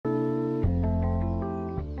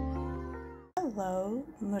Hello,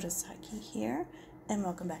 Murkastrasza here, and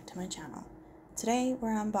welcome back to my channel. Today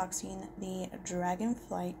we're unboxing the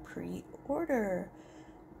Dragonflight pre-order.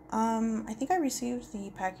 I think I received the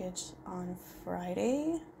package on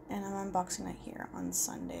Friday, and I'm unboxing it here on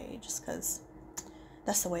Sunday just because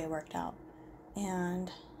that's the way it worked out. And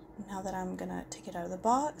now that I'm gonna take it out of the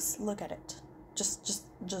box, look at it.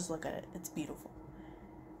 Just look at it. It's beautiful.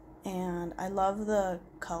 And I love the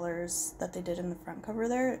colors that they did in the front cover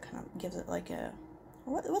there. It kind of gives it like a,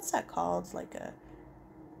 what's that called? Like a,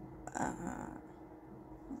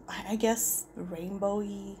 I guess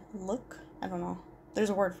rainbowy look. I don't know.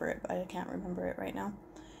 There's a word for it, but I can't remember it right now.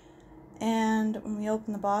 And when we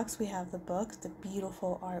open the box, we have the book, the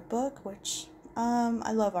beautiful art book, which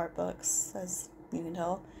I love art books, as you can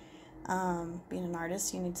tell. Being an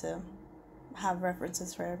artist, you need to have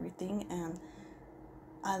references for everything, and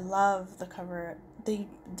I love the cover. They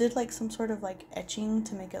did like some sort of like etching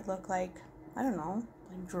to make it look like, I don't know,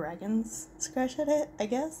 like dragons scratch at it, I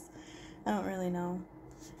guess. I don't really know.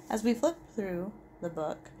 As we flip through the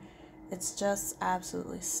book, it's just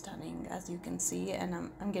absolutely stunning, as you can see,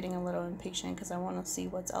 and I'm getting a little impatient because I want to see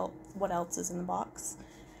what else is in the box.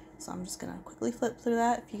 So I'm just gonna quickly flip through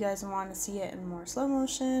that. If you guys want to see it in more slow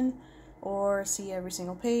motion or see every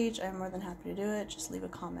single page, I'm more than happy to do it. Just leave a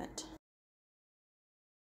comment.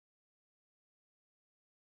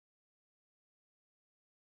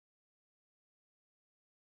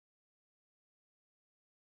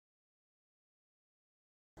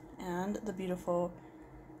 And the beautiful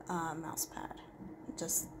mouse pad,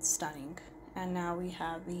 just stunning. And now we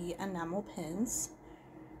have the enamel pins.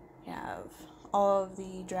 We have all of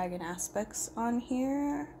the dragon aspects on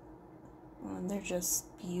here, and they're just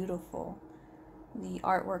beautiful. The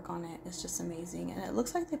artwork on it is just amazing, and it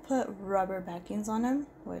looks like they put rubber backings on them,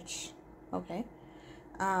 which, okay,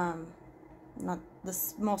 not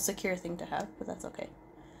the most secure thing to have, but that's okay.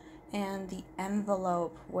 And the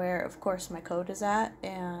envelope where, of course, my code is at,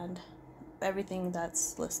 and everything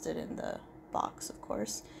that's listed in the box, of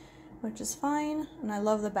course, which is fine. And I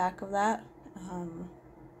love the back of that.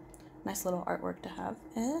 Nice little artwork to have.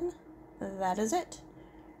 And that is it.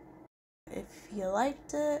 If you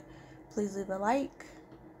liked it, please leave a like,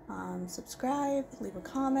 subscribe, leave a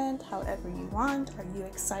comment, however you want. Are you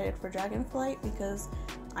excited for Dragonflight? Because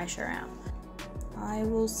I sure am. I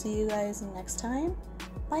will see you guys next time.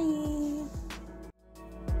 Bye!